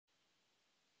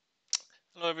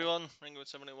Hello everyone,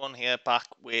 Ringwood71 here, back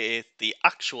with the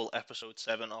actual episode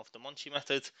 7 of the Monchi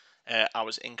method. I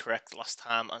was incorrect last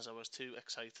time as I was too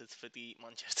excited for the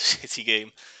Manchester City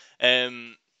game.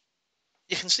 Um,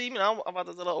 you can see me now, I've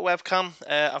added a little webcam.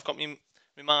 I've got my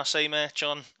Marseille merch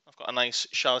on. I've got a nice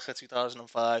Schalke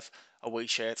 2005 away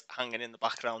shirt hanging in the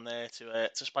background there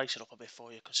to spice it up a bit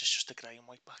for you, because it's just a grey and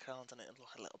white background and it'll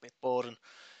look a little bit boring.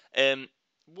 Um,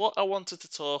 what I wanted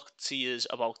to talk to you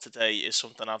about today is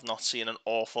something I've not seen an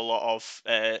awful lot of,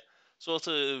 sort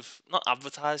of not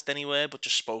advertised anywhere, but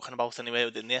just spoken about anywhere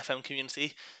within the FM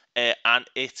community. And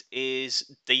it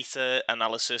is data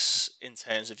analysis in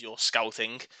terms of your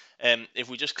scouting. If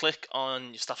we just click on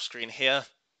your staff screen here,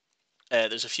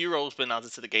 there's a few roles been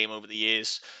added to the game over the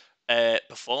years.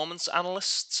 Performance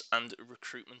analysts and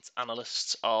recruitment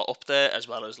analysts are up there, as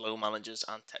well as low managers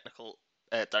and technical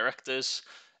directors.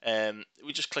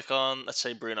 We just click on, let's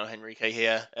say, Bruno Henrique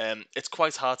here. It's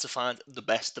quite hard to find the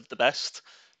best of the best,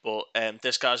 but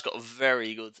this guy's got a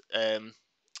very good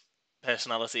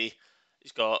personality.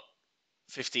 He's got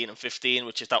 15 and 15,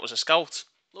 which is that was a scout.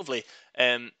 Lovely.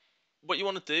 Um, what you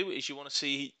want to do is you want to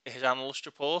see his analyst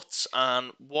reports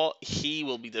and what he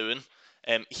will be doing.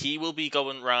 He will be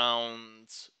going round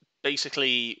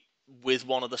basically with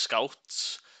one of the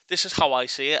scouts. This is how I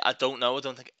see it. I don't know. I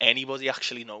don't think anybody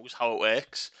actually knows how it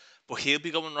works. But he'll be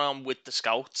going around with the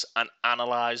scouts and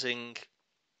analysing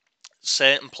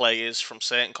certain players from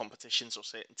certain competitions or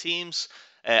certain teams,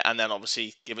 and then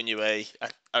obviously giving you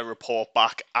a report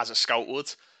back as a scout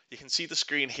would. You can see the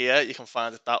screen here, you can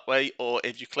find it that way, or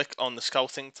if you click on the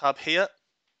scouting tab here,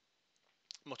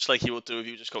 much like you would do if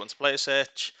you just go into player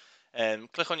search,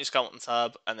 click on your scouting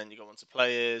tab, and then you go into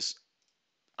players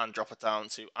and drop it down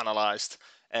to analysed.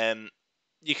 Um,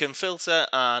 you can filter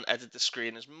and edit the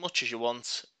screen as much as you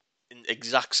want in the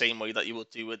exact same way that you would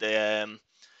do with a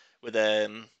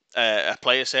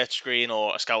player search screen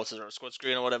or a scouts or a squad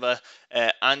screen or whatever,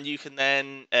 and you can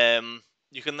then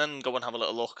go and have a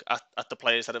little look at the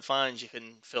players that it finds. You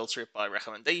can filter it by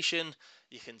recommendation.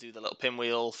 You can do the little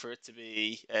pinwheel for it to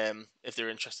be if they're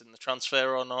interested in the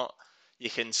transfer or not. You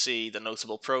can see the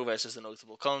notable pro versus the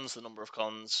notable cons, the number of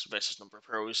cons versus number of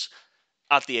pros,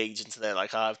 add the agent there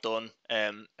like I've done,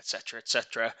 etc.,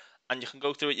 etc. And you can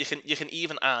go through it. You can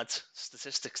even add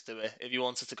statistics to it if you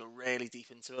wanted to go really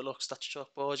deep into it. Look, stats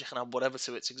chalkboard. You can add whatever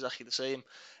to it. It's exactly the same.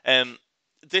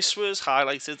 This was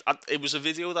highlighted. It was a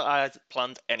video that I had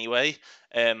planned anyway.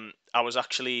 I was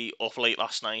actually up late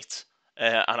last night.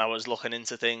 And I was looking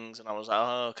into things, and I was like,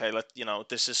 "Oh, okay,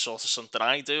 this is sort of something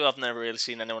I do. I've never really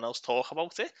seen anyone else talk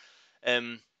about it."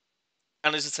 Um,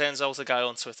 and as it turns out, a guy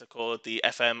on Twitter called the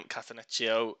FM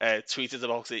Catanecchio tweeted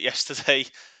about it yesterday,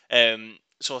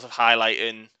 sort of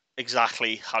highlighting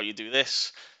exactly how you do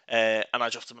this. And I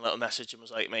dropped him a little message and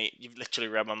was like, "Mate, you've literally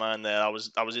read my mind there. I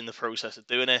was in the process of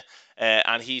doing it,"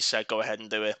 and he said, "Go ahead and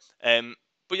do it."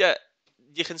 But yeah,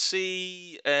 you can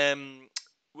see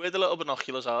where the little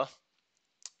binoculars are.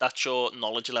 That's your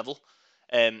knowledge level.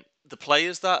 The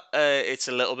players that it's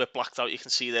a little bit blacked out, you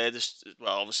can see there.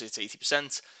 Well, obviously it's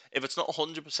 80%. If it's not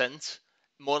 100%,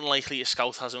 more than likely a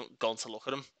scout hasn't gone to look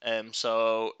at him.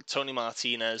 So Tony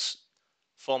Martinez,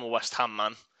 former West Ham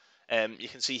man, you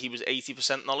can see he was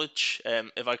 80% knowledge.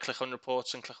 If I click on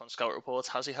reports and click on scout reports,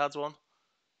 has he had one?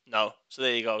 No. So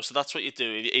there you go. So that's what you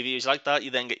do. If he's like that, you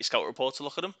then get your scout report to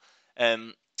look at him.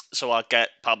 Um, so I get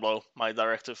Pablo, my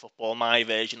director of football, my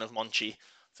version of Monchi,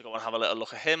 to go and have a little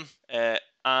look at him,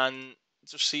 and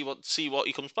just see what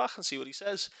he comes back and see what he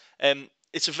says.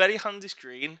 It's a very handy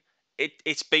screen.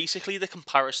 It's basically the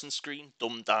comparison screen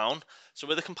dumbed down. So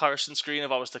with the comparison screen,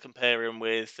 if I was to compare him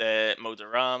with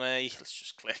Modarame, let's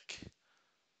just click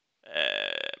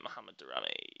Mohamed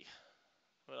Darame.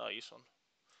 Where are you, son?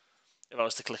 If I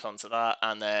was to click onto that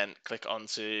and then click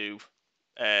onto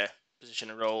uh, position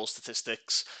and role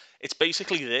statistics, it's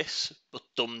basically this, but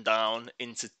dumbed down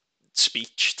into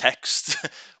speech, text,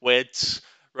 words,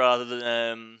 rather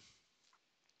than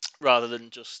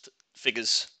just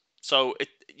figures. So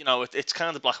it's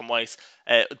kind of black and white.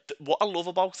 What I love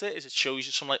about it is it shows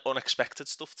you some like unexpected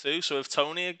stuff too. So if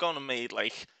Tony had gone and made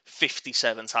like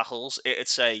 57 tackles, it'd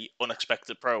say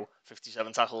unexpected pro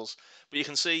 57 tackles. But you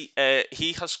can see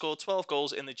he has scored 12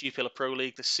 goals in the GPL Pro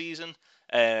League this season.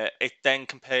 It then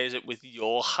compares it with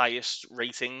your highest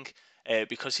rating.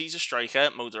 Because he's a striker,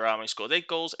 Modarame scored 8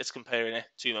 goals. It's comparing it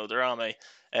to Modarame.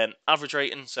 Average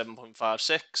rating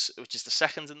 7.56, which is the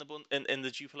second in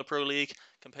the Jupiler Pro League,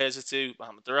 compares it to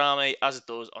Mohamed Darame, as it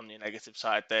does on the negative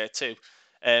side there too.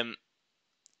 Um,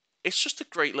 it's just a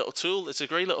great little tool. It's a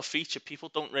great little feature. People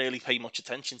don't really pay much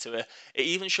attention to it. It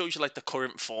even shows you like the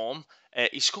current form.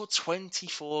 He scored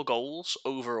 24 goals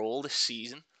overall this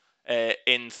season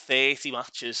in 30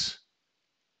 matches.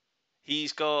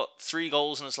 He's got 3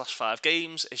 goals in his last 5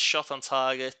 games. His shot on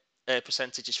target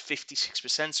percentage is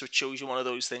 56%, so it shows you one of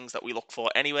those things that we look for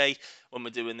anyway when we're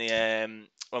doing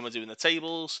the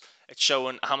tables. It's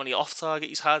showing how many off target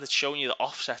he's had. It's showing you the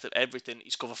offset of everything.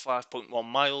 He's covered 5.1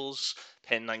 miles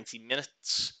per 90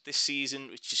 minutes this season,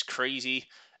 which is crazy.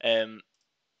 Um,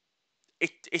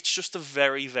 it's just a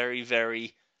very very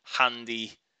very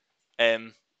handy.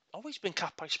 Um, always been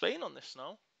capped by Spain on this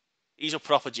now. He's a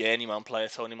proper journeyman player,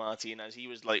 Tony Martinez. He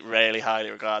was like really highly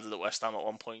regarded at West Ham at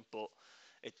one point, but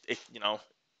it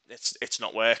it's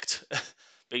not worked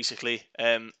basically.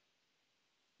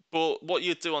 But what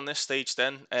you do on this stage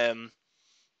then?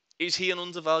 Is he an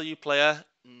undervalued player?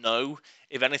 No.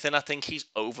 If anything, I think he's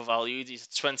overvalued. He's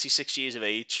 26 years of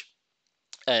age.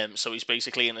 So he's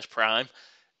basically in his prime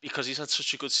because he's had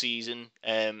such a good season.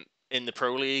 In the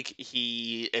Pro League,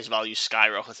 his value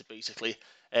skyrocketed basically.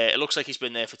 It looks like he's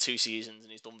been there for 2 seasons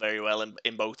and he's done very well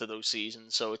in both of those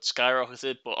seasons. So it's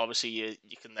skyrocketed, but obviously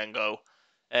you can then go,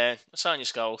 assign your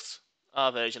scout,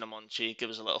 our version of Monchi, give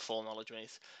us a little full knowledge,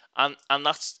 mate. And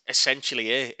that's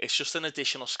essentially it. It's just an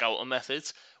additional scouting method,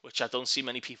 which I don't see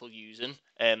many people using.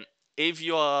 If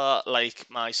you are like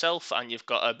myself and you've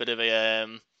got a bit of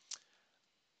a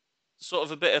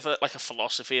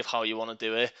philosophy of how you want to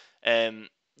do it.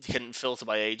 You can filter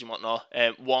by age and whatnot.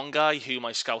 One guy who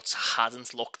my scouts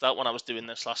hadn't looked at when I was doing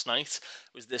this last night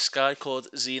was this guy called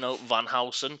Zeno Van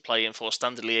Housen, playing for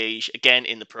Standard Liège, again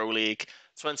in the Pro League,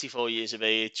 24 years of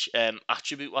age.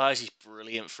 Attribute-wise, he's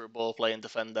brilliant for a ball-playing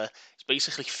defender. He's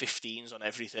basically 15s on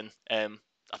everything.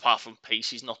 Apart from pace,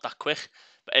 he's not that quick,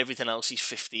 but everything else, he's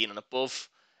 15 and above.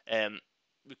 Um,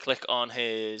 we click on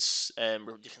you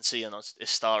can see on his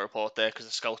star report there because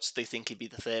the scouts they think he'd be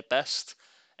the third best.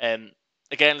 Um,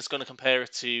 Again, it's going to compare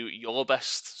it to your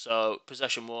best. So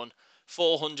possession won,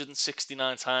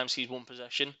 469 times he's won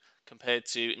possession compared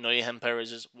to Neuer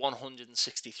Perez's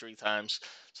 163 times.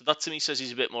 So that to me says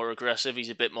he's a bit more aggressive. He's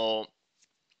a bit more.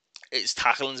 His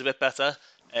tackling's a bit better.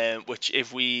 Which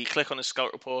if we click on his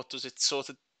scout report, does it sort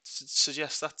of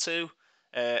suggest that too?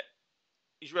 Uh,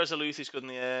 He's resolute. He's good in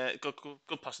the air.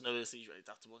 Good passing over. He's really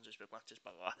adaptable in just big matches.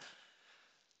 Blah blah. Blah.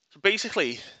 So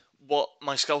basically, what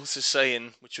my scout is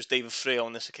saying, which was David Freo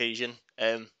on this occasion,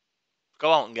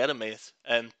 go out and get him, mate.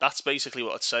 That's basically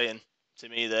what it's saying to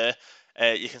me there.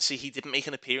 You can see he didn't make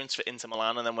an appearance for Inter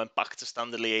Milan and then went back to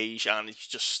Standard Liège, and he's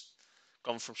just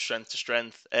gone from strength to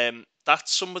strength.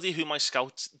 That's somebody who my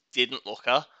scout didn't look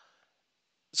at.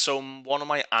 So one of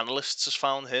my analysts has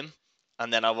found him,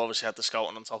 and then I've obviously had the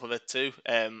scouting on top of it too.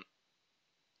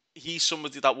 He's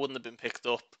somebody that wouldn't have been picked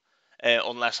up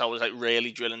unless I was like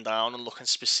really drilling down and looking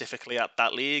specifically at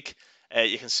that league.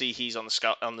 You can see he's on the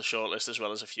shortlist as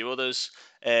well as a few others.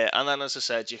 And then, as I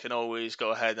said, you can always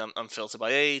go ahead and filter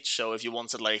by age. So if you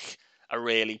wanted like a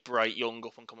really bright young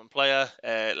up and coming player,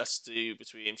 let's do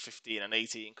between 15 and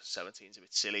 18 because 17 is a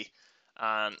bit silly.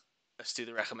 And let's do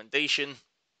the recommendation.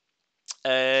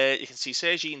 You can see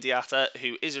Sergi Diatta,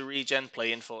 who is a regen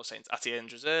playing for Saint Etienne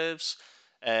Reserves.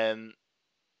 Um,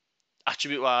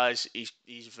 Attribute wise,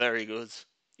 he's very good.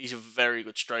 He's a very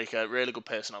good striker, really good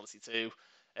personality too.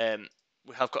 Um,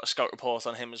 we have got a scout report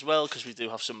on him as well because we do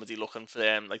have somebody looking for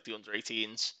them, like the under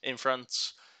 18s in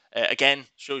France. Again,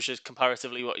 shows you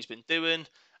comparatively what he's been doing,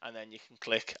 and then you can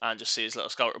click and just see his little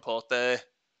scout report there.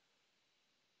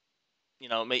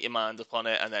 Make your mind up on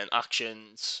it, and then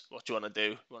actions. What do you want to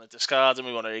do? We want to discard him.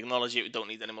 We want to acknowledge it. We don't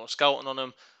need any more scouting on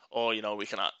him, or we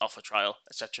can offer trial,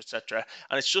 etc., etc.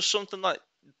 And it's just something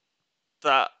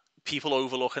that people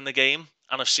overlook in the game,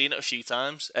 and I've seen it a few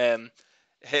times.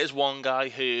 Here's one guy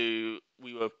who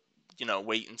we were,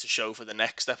 waiting to show for the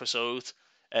next episode,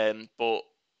 but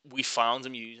we found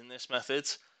him using this method.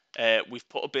 We've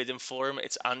put a bid in for him.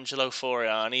 It's Angelo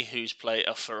Foriani, who's played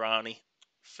a Fanari.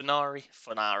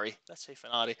 Let's say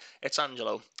Fanari. It's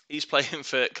Angelo. He's playing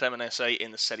for Cremonese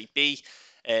in the Serie B.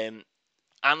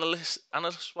 Analyst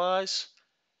wise,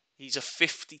 he's a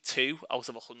 52 out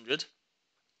of 100.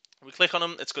 We click on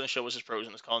him, it's going to show us his pros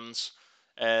and his cons.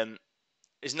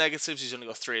 His negatives, he's only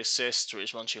got 3 assists,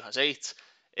 whereas Monchi has 8.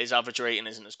 His average rating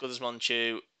isn't as good as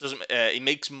Monchi. He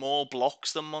makes more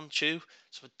blocks than Monchi,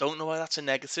 so I don't know why that's a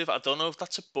negative. I don't know if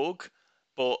that's a bug,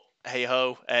 but hey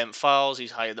ho. Fouls,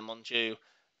 he's higher than Monchi.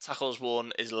 Tackles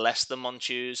won is less than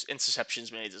Monchi's.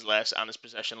 Interceptions made is less, and his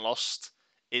possession lost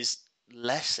is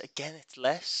less. Again, it's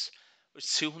less.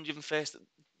 It's 201st.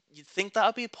 You'd think that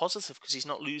would be a positive because he's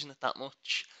not losing it that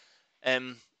much.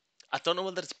 Um, I don't know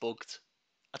whether it's bugged.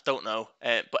 I don't know.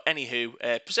 But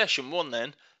anywho, possession one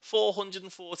then.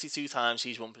 442 times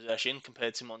he's won possession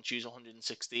compared to Monchi's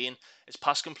 116. His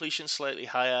pass completion slightly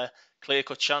higher. Clear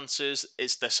cut chances,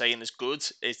 they're saying is good.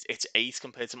 It's 8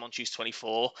 compared to Monchi's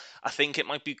 24. I think it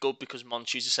might be good because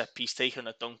Monchi's a set piece taker, and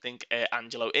I don't think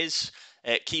Angelo is.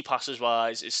 Key passes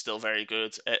wise is still very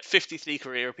good. 53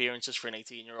 career appearances for an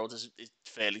 18-year-old is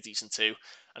fairly decent too,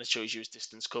 and it shows you his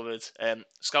distance covered.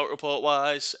 Scout report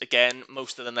wise, again,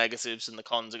 most of the negatives and the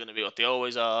cons are going to be what they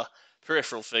always are.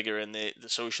 Peripheral figure in the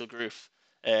social group.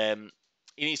 Um,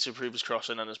 he needs to improve his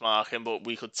crossing and his marking, but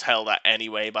we could tell that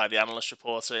anyway by the analyst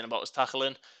report saying about his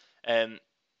tackling. Um,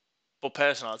 but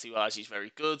personality wise, he's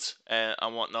very good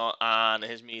and whatnot, and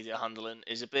his media handling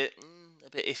is a bit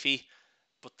iffy.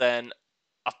 But then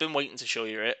I've been waiting to show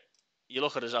you it. You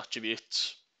look at his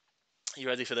attributes. You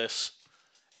ready for this?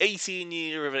 18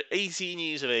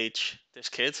 years of age. This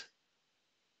kid,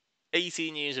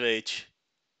 18 years of age.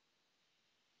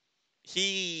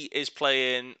 He is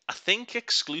playing, I think,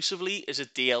 exclusively as a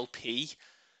DLP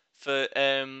for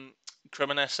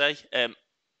Cremonese.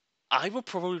 I would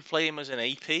probably play him as an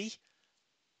AP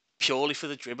purely for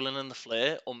the dribbling and the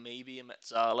flair, or maybe a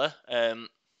Metzala.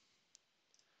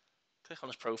 Click on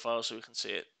his profile so we can see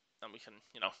it, and we can,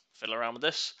 fiddle around with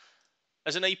this.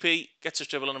 As an AP, gets his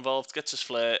dribbling involved, gets his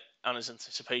flair and his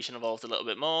anticipation involved a little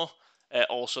bit more.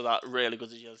 Also, that really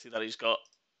good agility that he's got.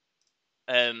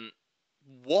 Um,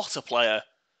 what a player!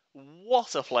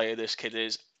 What a player this kid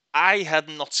is. I had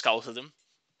not scouted him.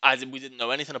 We didn't know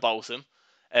anything about him.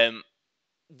 Um,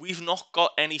 we've not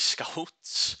got any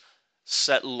scouts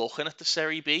set looking at the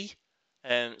Serie B.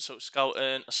 So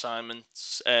scouting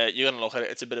assignments, you're gonna look at it.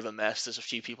 It's a bit of a mess. There's a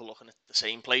few people looking at the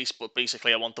same place, but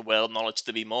basically, I want the world knowledge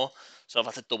to be more. So I've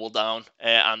had to double down,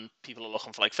 and people are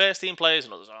looking for like first team players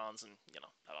and others aren't, and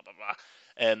blah blah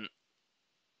blah.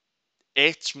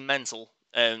 It's mental.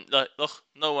 Look,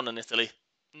 no one in Italy,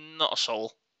 not a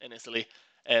soul in Italy.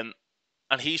 Um,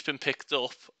 and he's been picked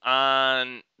up.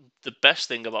 And the best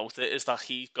thing about it is that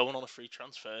he's going on a free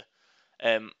transfer.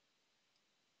 Um,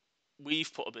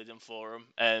 we've put a bid in for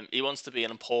him. He wants to be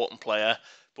an important player,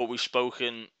 but we've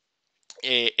spoken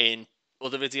in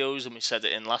other videos, and we said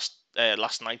it in last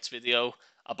night's video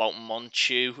about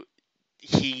Monchi.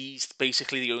 He's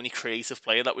basically the only creative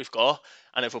player that we've got,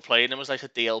 and if we're playing him as like a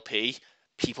DLP,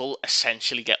 people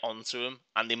essentially get onto him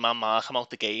and they man mark him out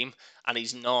the game, and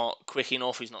he's not quick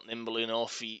enough, he's not nimble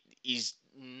enough, he's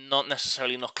not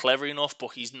necessarily not clever enough,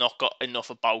 but he's not got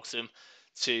enough about him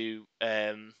to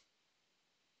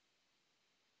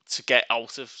get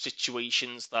out of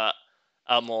situations that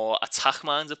a more attack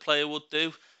minded player would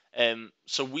do.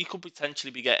 So we could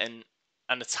potentially be getting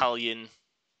an Italian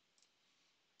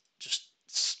just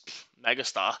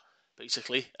megastar,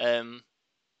 basically.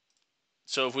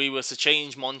 So if we were to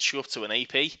change Monchi up to an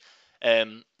AP,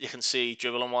 you can see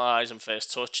dribbling wise and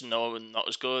first touch, no, not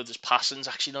as good. His passing's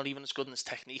actually not even as good, and his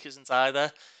technique isn't either.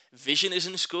 Vision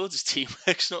isn't as good. His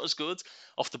teamwork's not as good.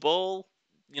 Off the ball,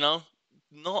 you know,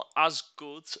 not as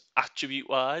good attribute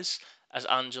wise as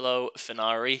Angelo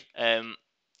Finari.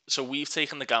 So we've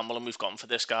taken the gamble and we've gone for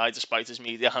this guy, despite his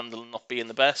media handling not being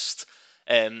the best.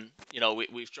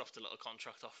 We've dropped a little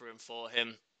contract offer in for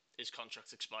him. His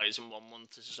contract expires in 1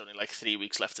 month. There's only like 3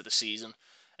 weeks left of the season.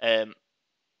 Um,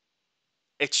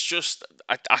 it's just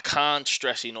I can't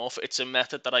stress enough. It's a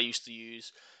method that I used to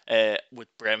use with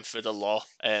Brentford a lot.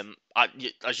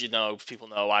 As you know, people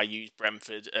know I use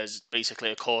Brentford as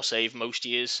basically a core save most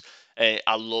years.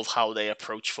 I love how they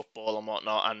approach football and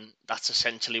whatnot, and that's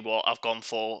essentially what I've gone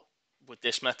for with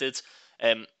this method.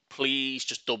 Please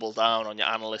just double down on your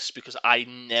analysts, because I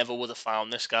never would have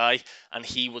found this guy, and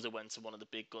he would have went to one of the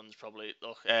big guns probably.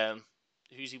 Look,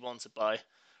 who's he wanted by?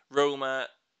 Roma,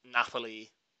 Napoli.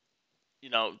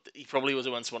 He probably would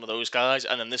have went to one of those guys,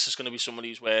 and then this is going to be somebody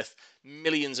who's worth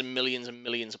millions and millions and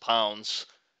millions of pounds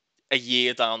a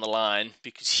year down the line,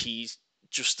 because he's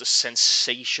just a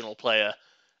sensational player,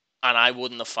 and I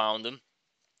wouldn't have found him.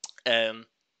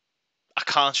 I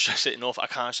can't stress it enough. I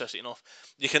can't stress it enough.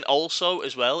 You can also,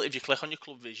 as well, if you click on your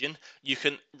club vision, you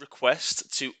can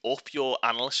request to up your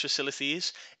analyst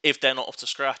facilities if they're not up to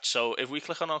scratch. So if we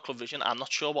click on our club vision, I'm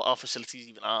not sure what our facilities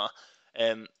even are.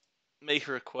 Make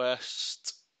a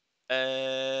request.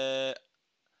 Maybe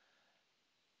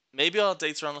our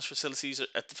data analyst facilities are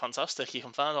fantastic. You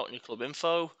can find out on your club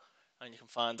info, and you can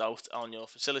find out on your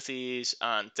facilities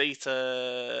and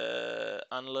data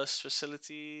analyst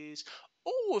facilities.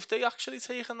 Oh, have they actually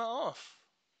taken that off?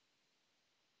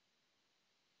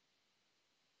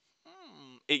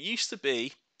 It used to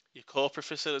be your corporate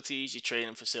facilities, your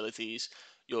training facilities,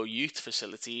 your youth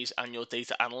facilities and your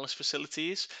data analyst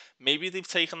facilities. Maybe they've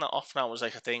taken that off now as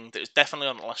like a thing that was definitely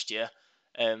on last year.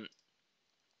 Um,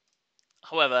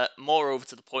 However, moreover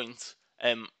to the point,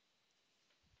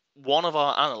 one of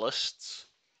our analysts,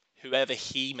 whoever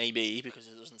he may be, because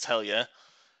it doesn't tell you,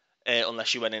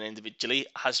 unless you went in individually,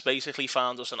 has basically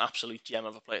found us an absolute gem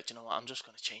of a player. Do you know what? I'm just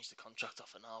going to change the contract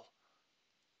offer now.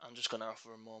 I'm just going to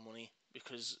offer him more money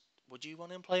because would you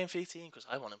want him playing for your team? Because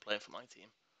I want him playing for my team.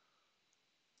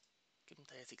 Give him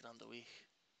 30 grand a week.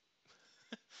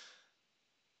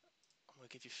 I'm going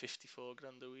to give you 54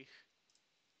 grand a week.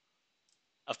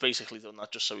 I've basically done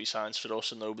that just so he signs for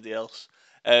us and nobody else.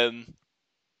 Um,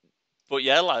 but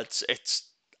yeah, lads,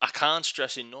 I can't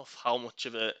stress enough how much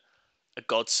of a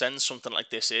godsend something like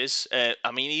this is.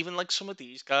 I mean, even like some of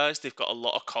these guys, they've got a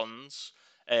lot of cons.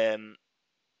 Um,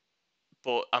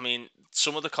 but I mean,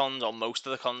 some of the cons, or most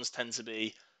of the cons, tend to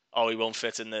be, oh, he won't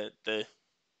fit in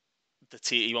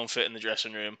he won't fit in the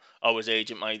dressing room. Oh, his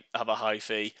agent might have a high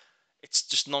fee. It's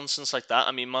just nonsense like that.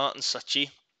 I mean, Martin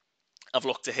Sachi, I've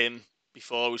looked at him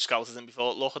before, we've scouted him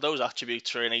before. Look at those attributes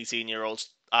for an 18-year-old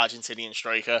Argentinian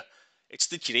striker. It's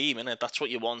the dream, innit? That's what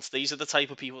you want. These are the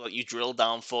type of people that you drill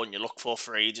down for and you look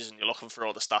for ages and you're looking for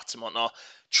all the stats and whatnot.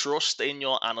 Trust in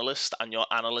your analyst and your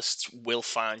analysts will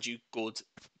find you good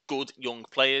young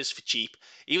players for cheap.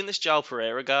 Even this João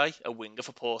Pereira guy, a winger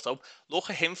for Porto, look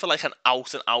at him for like an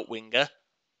out and out winger.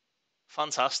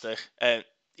 Fantastic.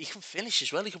 He can finish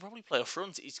as well. He can probably play up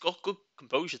front. He's got good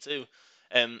composure too.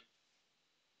 Um,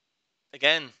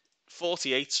 Again,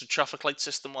 48, so traffic light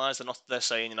system wise, they're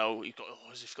saying, you've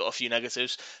got a few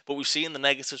negatives, but we've seen the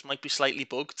negatives might be slightly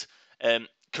bugged.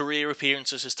 Career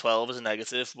appearances is 12 as a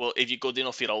negative, but if you're good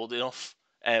enough, you're old enough.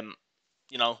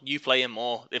 You play him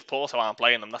more. If Porto aren't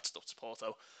playing him, that's up to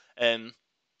Porto.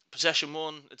 Possession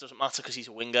one, it doesn't matter because he's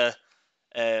a winger.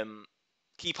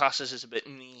 Key passes is a bit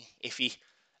iffy.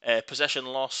 Possession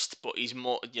lost, but he's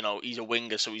more, he's a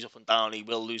winger, so he's up and down. He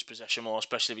will lose possession more,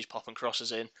 especially if he's popping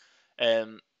crosses in.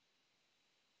 Um,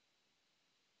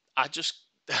 I just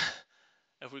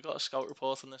have we got a scout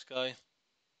report on this guy?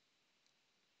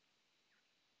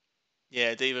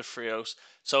 Yeah, David Frios.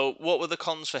 So what were the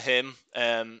cons for him?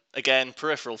 Again,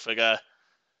 peripheral figure,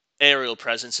 aerial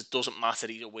presence. It doesn't matter.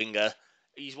 He's a winger.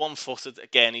 He's one-footed.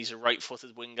 Again, he's a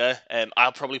right-footed winger.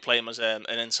 I'll probably play him as an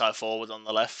inside forward on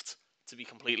the left. To be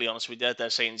completely honest with you, they're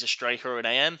saying he's a striker or an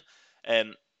AM.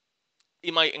 Um,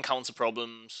 he might encounter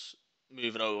problems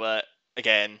moving over.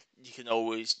 Again, you can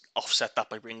always offset that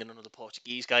by bringing another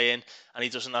Portuguese guy in, and he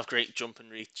doesn't have great jump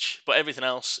and reach. But everything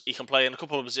else, he can play in a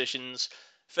couple of positions,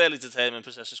 fairly determined,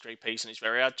 possesses great pace, and he's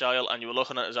very agile. And you were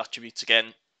looking at his attributes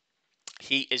again.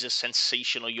 He is a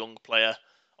sensational young player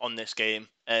on this game.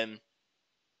 I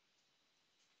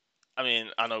mean,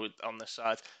 I know on this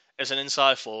side, as an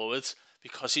inside forward,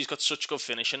 because he's got such good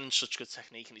finishing and such good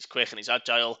technique and he's quick and he's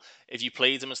agile, if you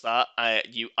played him as that,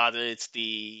 you added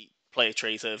the player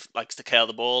trait of likes to kill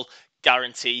the ball,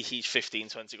 guarantee he's 15,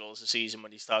 20 goals a season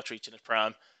when he starts reaching his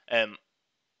prime. Um,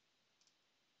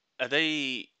 are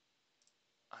they...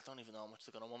 I don't even know how much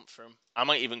they're going to want for him. I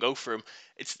might even go for him.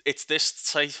 It's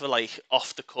this type of like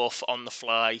off the cuff, on the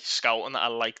fly scouting that I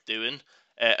like doing,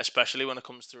 especially when it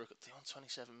comes to they want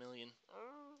 27 million.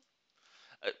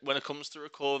 When it comes to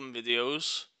recording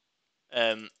videos,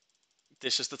 um,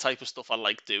 this is the type of stuff I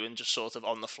like doing, just sort of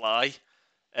on the fly.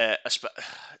 Uh,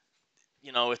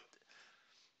 you know, it,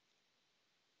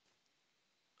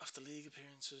 after league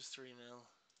appearances, 3 mil.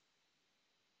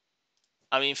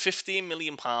 I mean, £15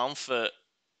 million for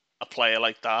a player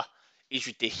like that is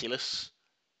ridiculous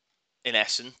in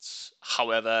essence.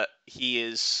 However, he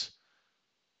is.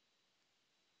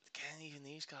 Again, even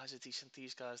these guys are decent.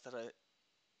 These guys that are.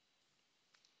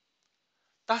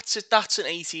 That's it. That's an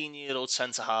 18-year-old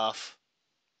centre half.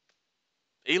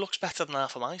 He looks better than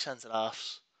half of my centre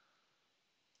halves.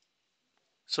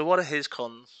 So what are his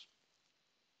cons?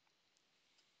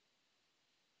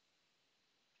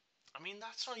 I mean,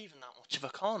 that's not even that much of a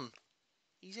con.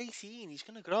 He's 18. He's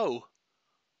going to grow.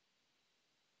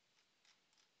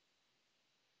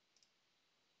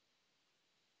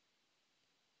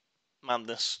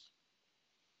 Madness.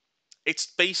 It's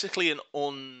basically an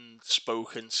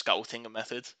unspoken scouting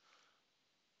method.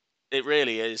 It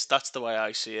really is. That's the way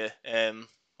I see it.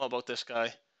 What about this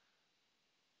guy?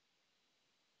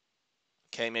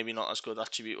 Okay, maybe not as good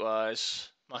attribute-wise.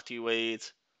 Matthew Wade.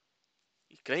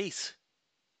 Great.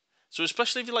 So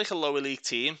especially if you like a lower league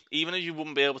team, even if you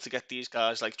wouldn't be able to get these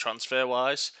guys like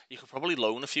transfer-wise, you could probably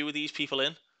loan a few of these people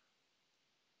in.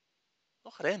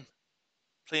 Look at him.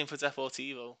 Playing for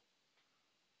Deportivo.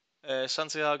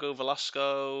 Santiago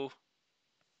Velasco.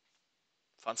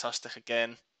 Fantastic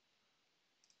again.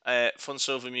 Von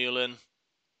Silvermeulen,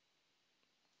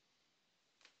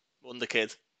 Wonder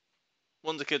Kid.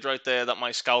 Wonder Kid right there that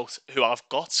my scout, who I've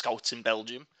got scouts in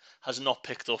Belgium, has not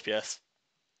picked up yet.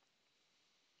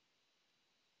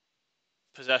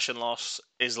 Possession loss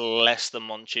is less than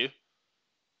Monchi,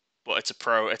 but it's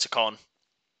a con.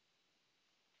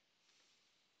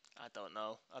 I don't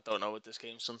know. I don't know with this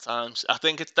game sometimes. I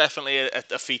think it's definitely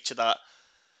a feature that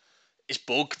is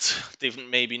bugged. They've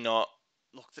maybe not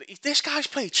looked at it. This guy's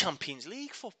played Champions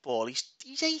League football. He's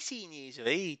 18 years of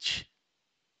age.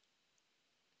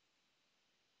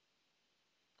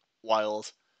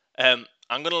 Wild. I'm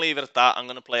going to leave it at that. I'm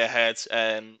going to play ahead.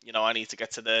 I need to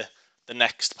get to the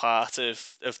next part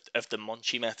of the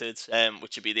Monchi method,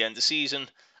 which would be the end of season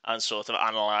and sort of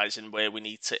analysing where we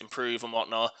need to improve and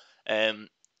whatnot.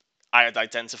 I had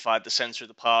identified the centre of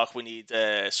the park. We need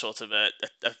sort of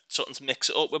something to mix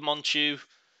it up with Monchi.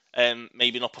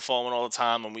 Maybe not performing all the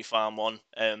time, and we found one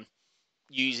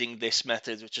using this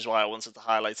method, which is why I wanted to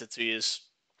highlight it to you.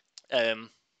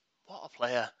 What a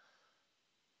player!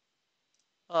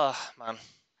 Oh man.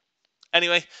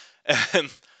 Anyway, um,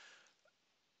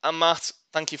 I'm Matt.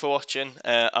 Thank you for watching.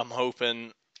 I'm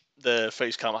hoping the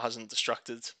face camera hasn't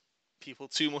distracted people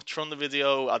too much from the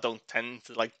video. I don't tend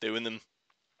to like doing them.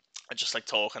 I just like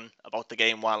talking about the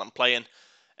game while I'm playing.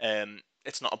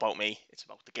 It's not about me, it's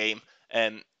about the game.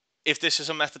 If this is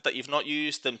a method that you've not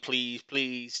used, then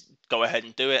please go ahead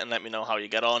and do it and let me know how you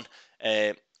get on.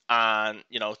 And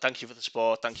thank you for the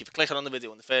support. Thank you for clicking on the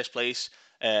video in the first place.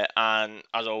 And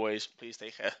as always, please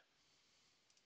take care.